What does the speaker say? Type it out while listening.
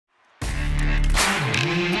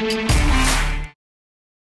Right,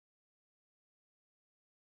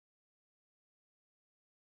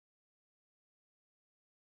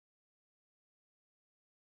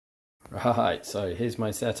 so here's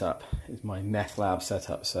my setup. Here's my meth lab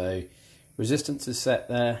setup. So resistance is set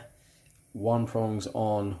there, one prong's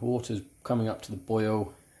on, water's coming up to the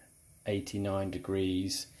boil, 89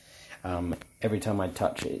 degrees. Every time I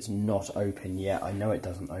touch it, it's not open yet. I know it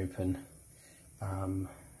doesn't open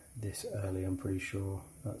this early, I'm pretty sure.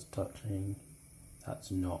 That's touching,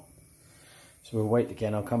 that's not. So we'll wait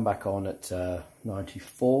again. I'll come back on at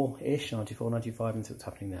 94-ish, 94, 95 and see what's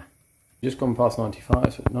happening there. Just gone past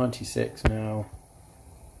 95, so at 96 now.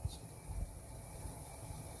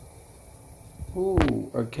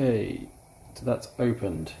 Ooh, okay, so that's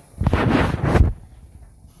opened.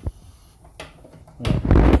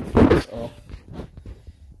 That's off.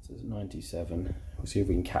 So it's 97. We'll see if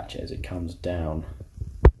we can catch it as it comes down.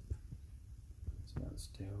 So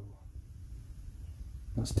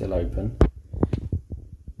that's still open.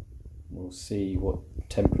 We'll see what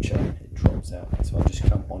temperature it drops out. So I'll just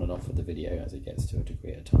come on and off with the video as it gets to a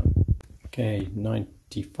degree at a time. Okay,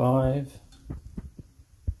 95.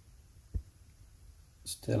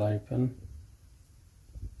 Still open.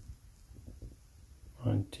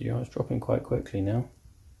 90. Oh, it's dropping quite quickly now.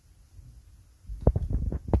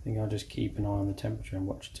 I think I'll just keep an eye on the temperature and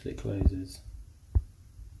watch till it closes.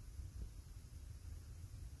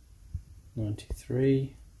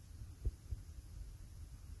 93.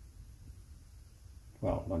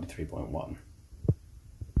 Well, 93.1.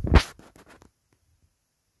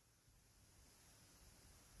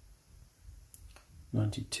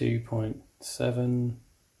 92.7.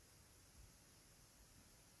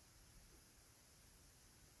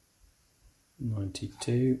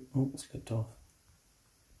 92. Oh, it slipped off.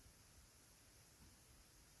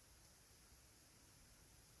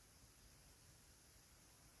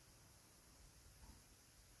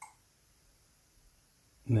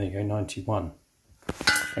 And there you go, 91.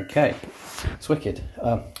 Okay, it's wicked.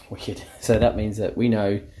 Wicked. So that means that we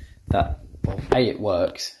know that, well, A, it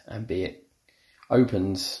works, and B, it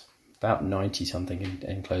opens about 90 something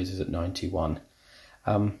and closes at 91.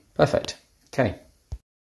 Perfect. Okay.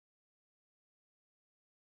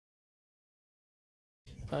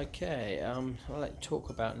 Okay, I'd like to talk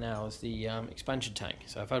about now is the expansion tank.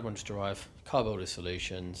 So I've had one just arrive, car builder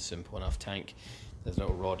solution, simple enough tank. There's a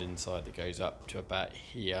little rod inside that goes up to about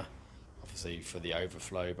here, obviously for the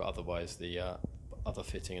overflow, but otherwise the other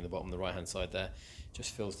fitting in the bottom, the right hand side there,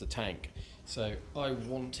 just fills the tank. So I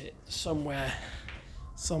want it somewhere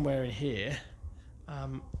in here,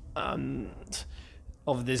 and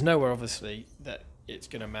there's nowhere obviously that it's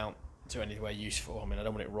going to mount to anywhere useful. I mean, I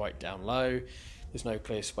don't want it right down low. There's no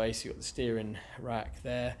clear space. You've got the steering rack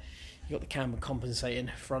there, you've got the camber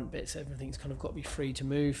compensating front bits, everything's kind of got to be free to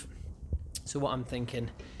move. So what I'm thinking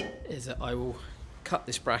is that I will cut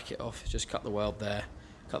this bracket off, just cut the weld there,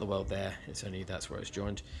 it's only, that's where it's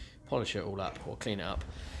joined, polish it all up or clean it up,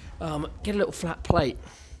 get a little flat plate,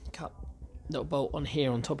 cut a little bolt on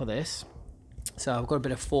here on top of this. So I've got a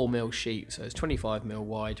bit of 4mm sheet, so it's 25mm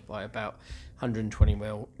wide by about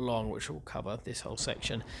 120mm long, which will cover this whole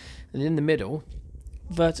section. And in the middle,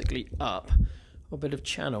 vertically up, a bit of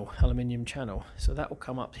channel, aluminium channel. So that will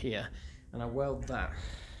come up here, and I weld that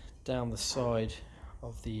down the side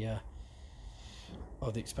of the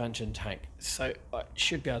expansion tank. So I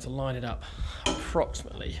should be able to line it up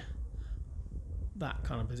approximately that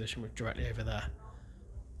kind of position with directly over there.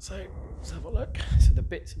 So let's have a look. So the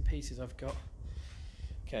bits and pieces I've got.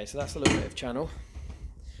 Okay, so that's a little bit of channel,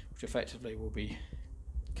 which effectively will be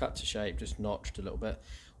cut to shape, just notched a little bit,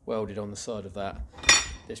 welded on the side of that.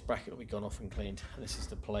 This bracket will be gone off and cleaned. And this is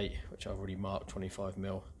the plate, which I've already marked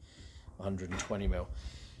 25mm, 120mm.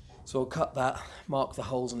 So I'll cut that, mark the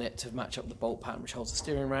holes in it to match up the bolt pattern which holds the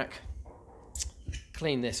steering rack,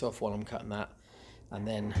 clean this off while I'm cutting that, and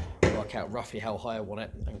then work out roughly how high I want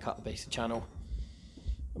it and cut the base of channel,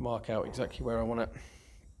 and mark out exactly where I want it.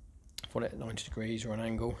 I want it at 90 degrees or an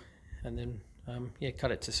angle, and then yeah,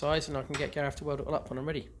 cut it to size, and I can get Gareth to weld it all up when I'm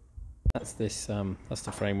ready. That's this. That's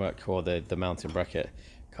the framework or the mounting bracket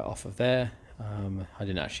cut off of there. I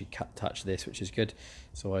didn't actually touch this, which is good.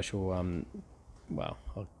 So I shall well,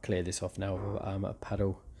 I'll clear this off now with a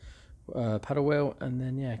paddle wheel, and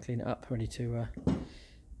then yeah, clean it up, ready to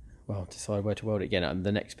well, decide where to weld it again. And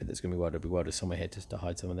the next bit that's going to be welded will be welded somewhere here just to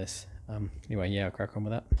hide some of this. Anyway, yeah, I'll crack on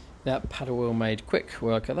with that. That paddle wheel made quick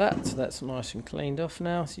work of that, so that's nice and cleaned off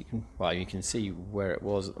now. So you can, well, you can see where it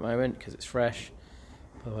was at the moment because it's fresh.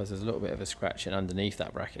 Otherwise, there's a little bit of a scratching underneath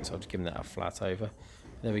that bracket, so I've just given that a flat over.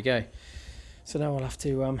 There we go. So now I'll have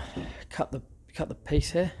to cut the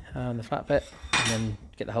piece here, the flat bit, and then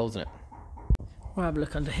get the holes in it. We'll have a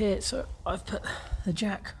look under here. So I've put the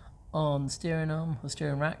jack on the steering arm, or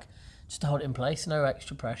steering rack, just to hold it in place, no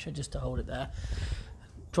extra pressure, just to hold it there.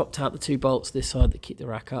 Dropped out the 2 bolts this side that keep the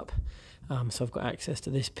rack up. So I've got access to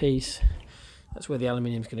this piece. That's where the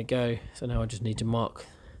aluminium's going to go. So now I just need to mark.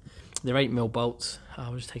 They're 8mm bolts. I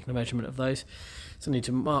was just taking a measurement of those. So I need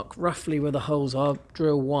to mark roughly where the holes are,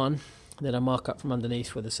 drill one, then I mark up from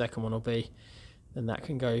underneath where the second one will be. Then that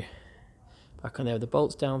can go back on there with the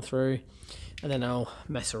bolts down through. And then I'll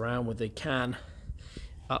mess around with the can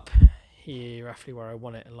up here, roughly where I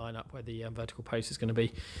want it, and line up where the vertical post is going to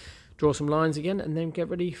be. Draw some lines again, and then get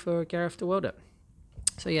ready for Gareth to weld it.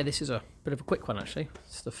 So yeah, this is a bit of a quick one actually.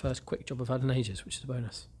 It's the first quick job I've had in ages, which is a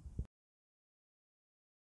bonus.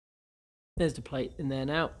 There's the plate in there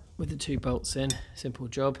now with the 2 bolts in. Simple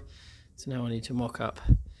job. So now I need to mock up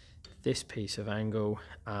this piece of angle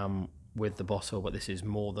with the bottle, but this is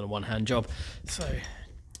more than a one-hand job. So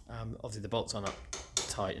obviously the bolts aren't up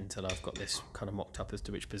tight until I've got this kind of mocked up as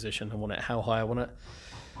to which position I want it, how high I want it.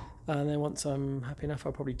 And then once I'm happy enough,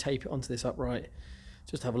 I'll probably tape it onto this upright,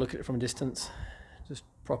 just have a look at it from a distance, just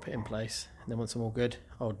prop it in place. And then once I'm all good,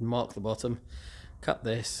 I'll mark the bottom, cut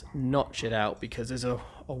this, notch it out, because there's a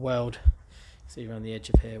weld, see around the edge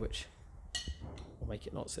of here, which will make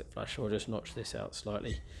it not sit flush, or just notch this out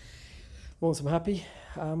slightly. Once I'm happy,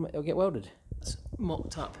 it'll get welded. It's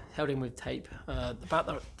mocked up, held in with tape, about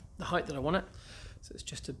the height that I want it. So it's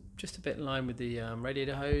just a bit in line with the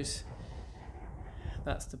radiator hose.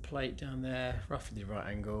 That's the plate down there, roughly the right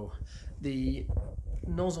angle. The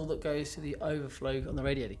nozzle that goes to the overflow on the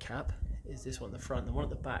radiator cap is this one at the front. The one at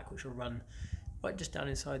the back, which will run right just down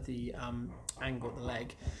inside the angle at the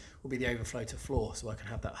leg, will be the overflow to floor, so I can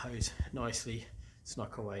have that hose nicely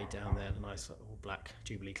snuck away down there, and a nice little black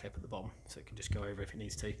Jubilee clip at the bottom, so it can just go over if it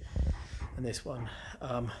needs to. And this one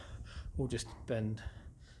will just bend,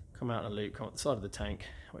 come out in a loop, come up the side of the tank,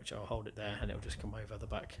 which I'll hold it there, and it'll just come over the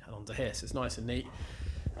back and onto here. So it's nice and neat.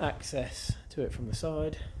 Access to it from the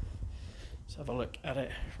side. Let's have a look at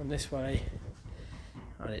it from this way.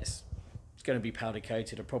 And it's going to be powder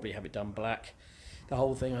coated. I'll probably have it done black. The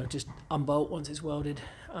whole thing I'll just unbolt once it's welded,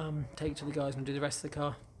 take it to the guys and do the rest of the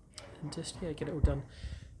car, and just get it all done.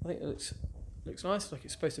 I think it looks nice, like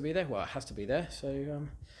it's supposed to be there. Well, it has to be there. So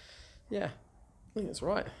yeah, I think that's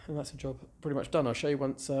right, and that's a job pretty much done. I'll show you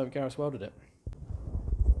once Gareth's welded it.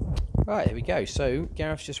 Right, here we go. So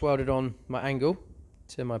Gareth's just welded on my angle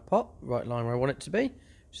to my pot, right line where I want it to be.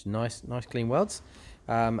 Just nice clean welds.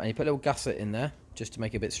 And he put a little gusset in there just to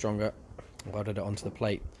make it a bit stronger. Welded it onto the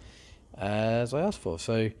plate as I asked for.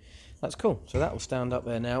 So that's cool. So that will stand up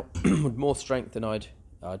there now with more strength than I'd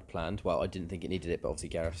planned. Well, I didn't think it needed it, but obviously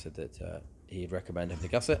Gareth said that he'd recommend having the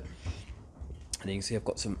gusset. And you can see I've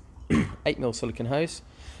got some 8mm silicone hose.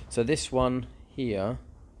 So this one here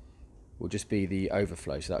will just be the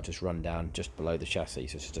overflow, so that'll just run down just below the chassis,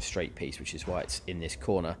 so it's just a straight piece, which is why it's in this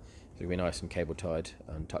corner. So it'll be nice and cable tied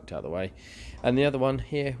and tucked out of the way. And the other one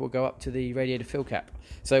here will go up to the radiator fill cap.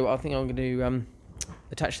 So I think I'm going to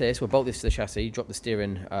attach this, we'll bolt this to the chassis, drop the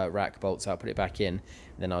steering rack bolts out, put it back in, and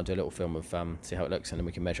then I'll do a little film of see how it looks, and then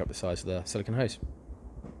we can measure up the size of the silicone hose.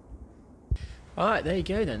 Alright, there you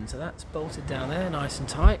go then. So that's bolted down there, nice and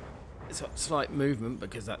tight. It's got slight movement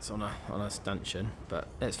because that's on a stanchion, but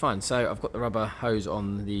it's fine. So I've got the rubber hose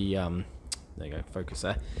on the there you go, focus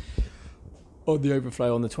there, on the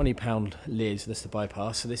overflow on the 20-pound lid. So this is the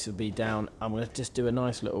bypass. So this will be down. I'm going to just do a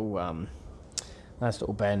nice little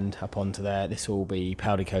bend up onto there. This will be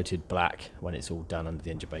powder coated black when it's all done under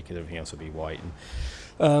the engine bay, because everything else will be white.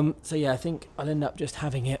 And so yeah, I think I'll end up just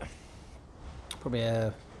having it probably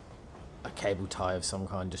a cable tie of some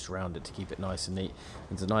kind just around it to keep it nice and neat.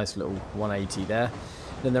 There's a nice little 180 there.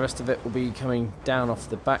 Then the rest of it will be coming down off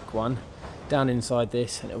the back one, down inside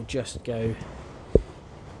this, and it'll just go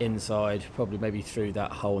inside, probably maybe through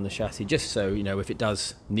that hole in the chassis, just so, you know, if it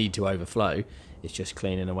does need to overflow, it's just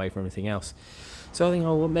cleaning away from everything else. So I think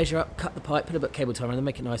I'll measure up, cut the pipe, put a bit of cable tie around and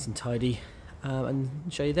make it nice and tidy, and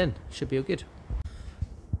show you then. Should be all good.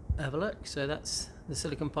 Have a look. So that's the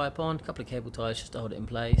silicone pipe on, a couple of cable ties just to hold it in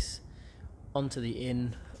place. Onto the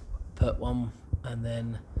input one, and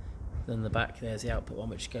then the back there's the output one,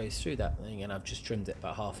 which goes through that thing, and I've just trimmed it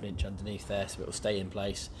about ½ an inch underneath there, so it will stay in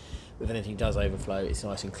place. If anything does overflow, it's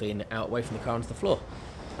nice and clean out away from the car onto the floor.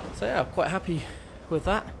 So yeah, I'm quite happy with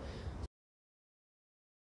that.